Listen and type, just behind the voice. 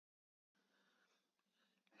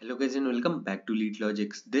Hello guys and welcome back to Lead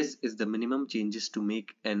Logics. This is the minimum changes to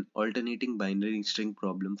make an alternating binary string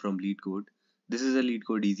problem from LeetCode. This is a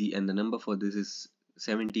LeetCode easy and the number for this is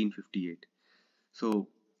 1758. So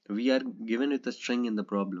we are given with a string in the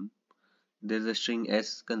problem. There is a string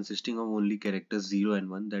S consisting of only characters 0 and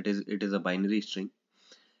 1, that is it is a binary string,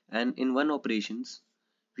 and in one operations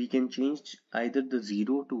we can change either the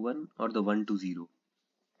 0 to 1 or the 1 to 0,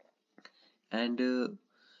 and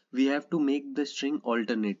we have to make the string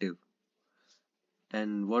alternative.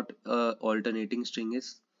 And what alternating string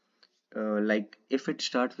is, like if it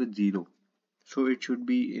starts with 0, so it should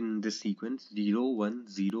be in this sequence 0 1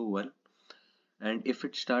 0 1, and if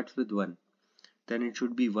it starts with 1, then it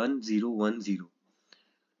should be 1 0 1 0.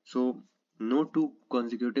 So no two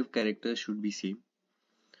consecutive characters should be same.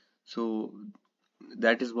 So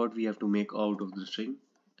that is what we have to make out of the string,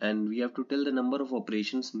 and we have to tell the number of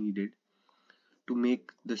operations needed to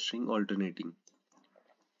make the string alternating.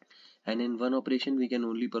 And in one operation we can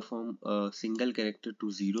only perform a single character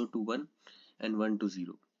to 0 to 1 and 1 to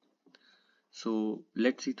 0. So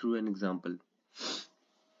let's see through an example.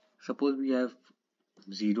 Suppose we have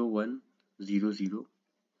 0 1 0 0.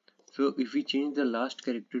 So if we change the last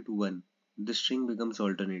character to 1, the string becomes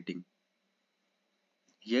alternating.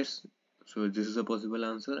 Yes, so this is a possible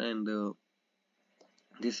answer, and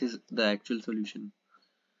this is the actual solution.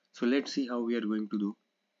 So let's see how we are going to do.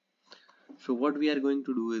 So what we are going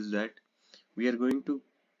to do is that we are going to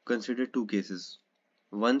consider two cases.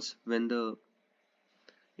 Once when the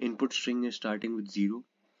input string is starting with 0,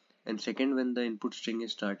 and second when the input string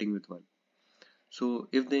is starting with 1. So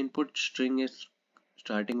if the input string is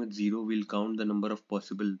starting with 0, we'll count the number of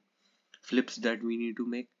possible flips that we need to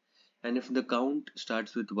make, and if the count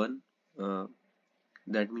starts with 1,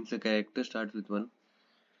 that means the character starts with 1,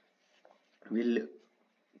 we'll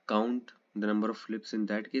count the number of flips in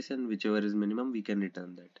that case, and whichever is minimum we can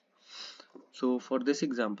return that. So for this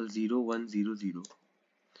example 0 1 0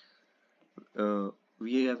 0,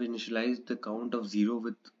 we have initialized the count of 0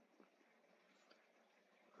 with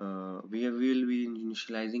we will be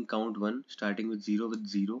initializing count 1 starting with 0 with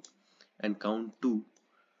 0, and count 2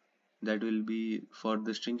 that will be for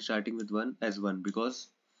the string starting with 1 as 1, because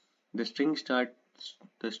the string starts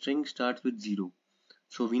with 0,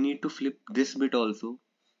 so we need to flip this bit also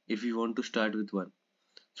if we want to start with 1.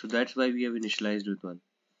 So that's why we have initialized with 1,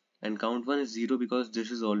 and count 1 is 0 because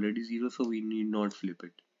this is already 0, so we need not flip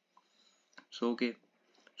it. So okay,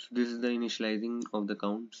 so this is the initializing of the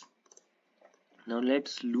counts. Now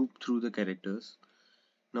let's loop through the characters.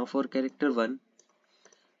 Now for character 1,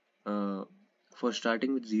 for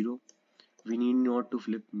starting with 0, we need not to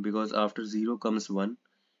flip because after 0 comes 1,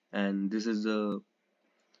 and this is the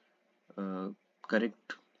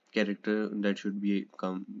correct character that should be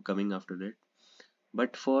coming after that.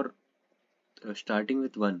 But for starting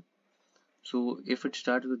with 1, so if it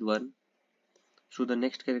starts with 1, so the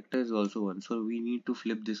next character is also 1, so we need to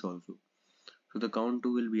flip this also. So the count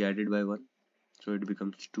 2 will be added by 1, so it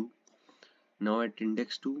becomes 2. Now at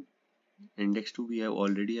index 2 we have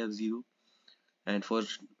already have 0, and for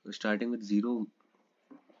starting with 0,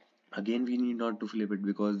 again we need not to flip it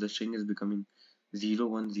because the string is becoming 0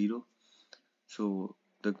 1 0. So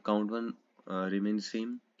the count 1 remains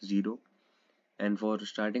same 0, and for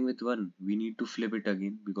starting with 1 we need to flip it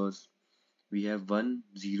again because we have 1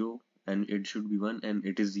 0 and it should be 1 and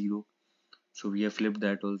it is 0, so we have flipped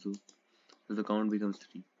that also, so the count becomes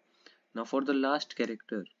 3. Now for the last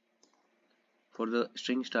character, for the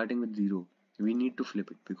string starting with 0, we need to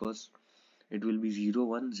flip it because it will be 0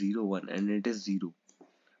 1 0 1 and it is 0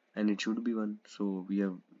 and it should be 1, so we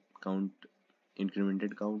have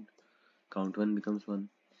incremented count 1 becomes 1,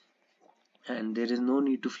 and there is no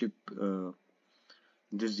need to flip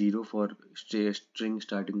this 0 for string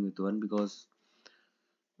starting with 1 because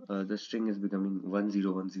the string is becoming 1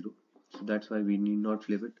 0 1 0, so that's why we need not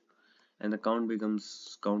flip it, and the count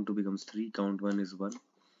 2 becomes 3, count 1 is 1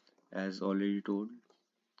 as already told.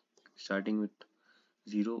 Starting with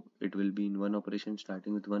 0, it will be in one operation,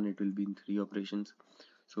 starting with 1 it will be in 3 operations,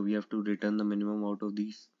 so we have to return the minimum out of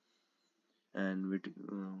these, and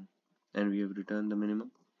we have returned the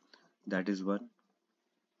minimum, that is 1.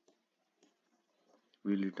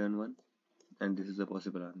 We'll return 1, and this is the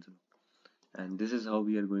possible answer, and this is how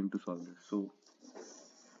we are going to solve this. So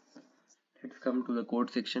let's come to the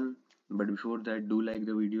code section, but before that, do like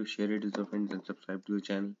the video, share it with your friends, and subscribe to the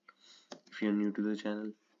channel if you are new to the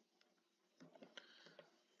channel.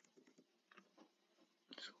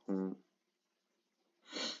 So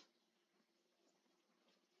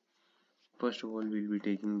first of all, we'll be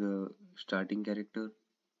taking the starting character.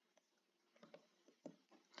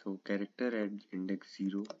 So character at index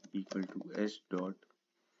 0 equal to s dot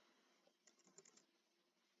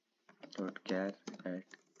dot char at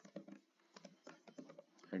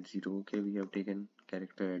 0. Okay, we have taken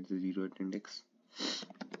character at the 0th index.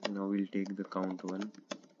 Now we'll take the count 1.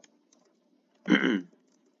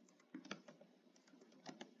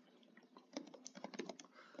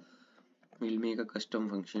 We'll make a custom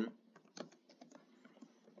function.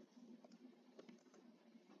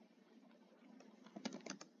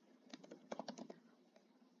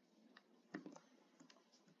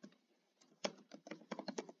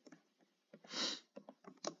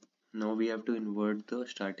 Now we have to invert the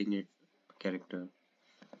starting character.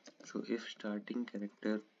 So if starting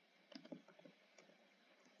character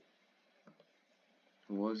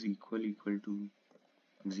was equal to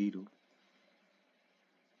 0,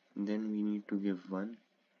 then we need to give 1,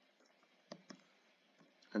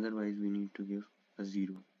 otherwise we need to give a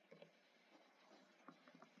 0.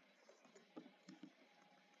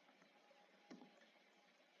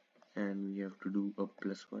 And we have to do a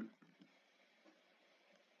 +1.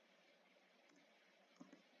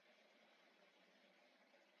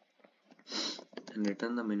 And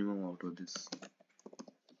return the minimum out of this.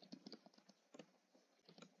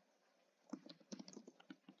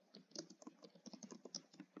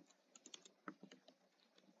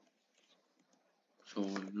 So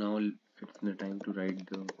now it's the time to write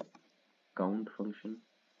the count function.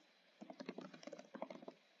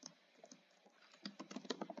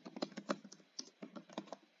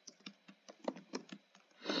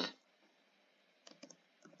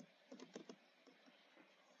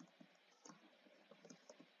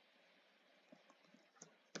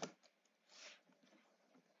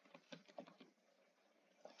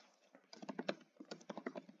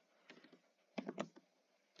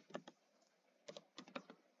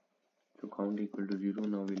 So count equal to 0.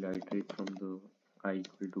 Now we'll iterate from the I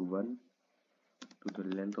equal to 1 to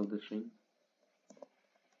the length of the string.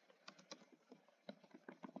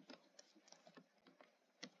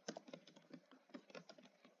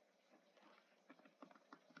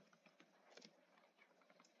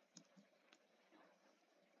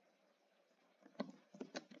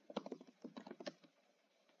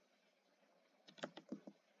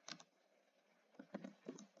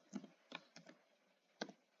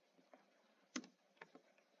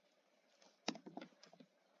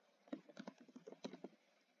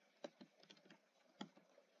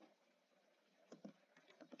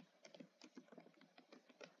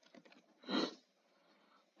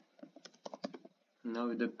 Now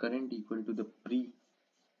with the current equal to the pre,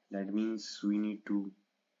 that means we need to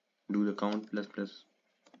do the count plus plus,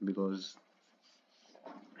 because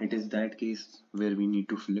it is that case where we need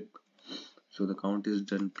to flip. So the count is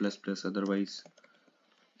done plus plus, otherwise,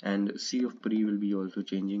 and C of pre will be also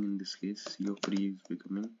changing in this case. C of pre is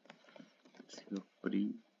becoming C of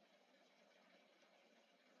pre.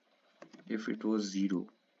 If it was 0,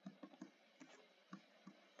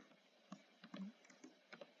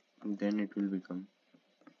 then it will become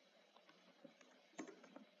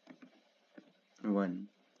 1,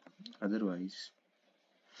 otherwise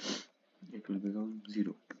it will become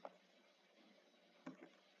 0.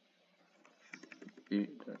 Okay,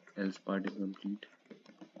 the else part is complete.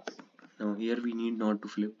 Now here we need not to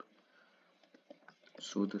flip,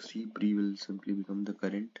 so the C pre will simply become the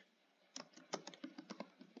current.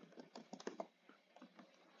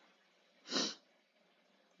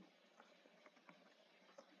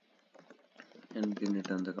 And then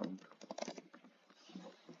return the count.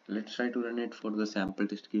 Let's try to run it for the sample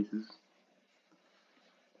test cases.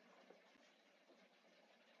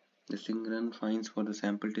 This thing run fine for the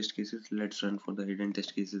sample test cases. Let's run for the hidden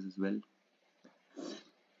test cases as well.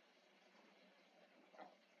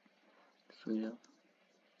 So yeah,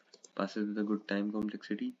 passes with a good time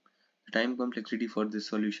complexity. The time complexity for this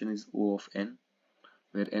solution is O of n,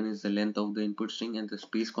 where n is the length of the input string and the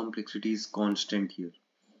space complexity is constant here.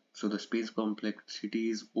 So the space complexity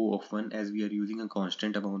is O of 1, as we are using a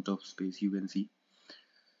constant amount of space, you can see.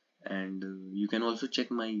 And you can also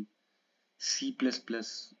check my C++,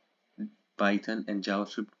 Python and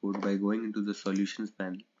JavaScript code by going into the solutions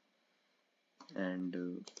panel, and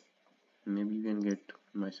maybe you can get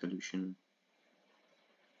my solution.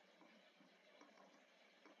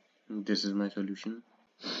 This is my solution.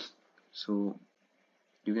 So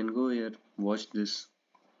you can go here, watch this.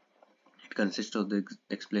 It consists of the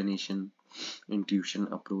explanation, intuition,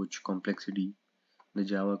 approach, complexity, the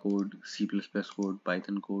Java code, C++ code,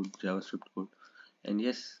 Python code, JavaScript code, and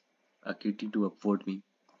yes, a kitty to upvote me.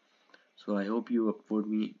 So I hope you upvote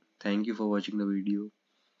me. Thank you for watching the video.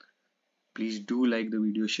 Please do like the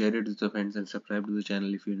video, share it with your friends, and subscribe to the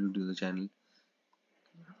channel if you're new to the channel.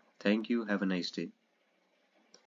 Thank you. Have a nice day.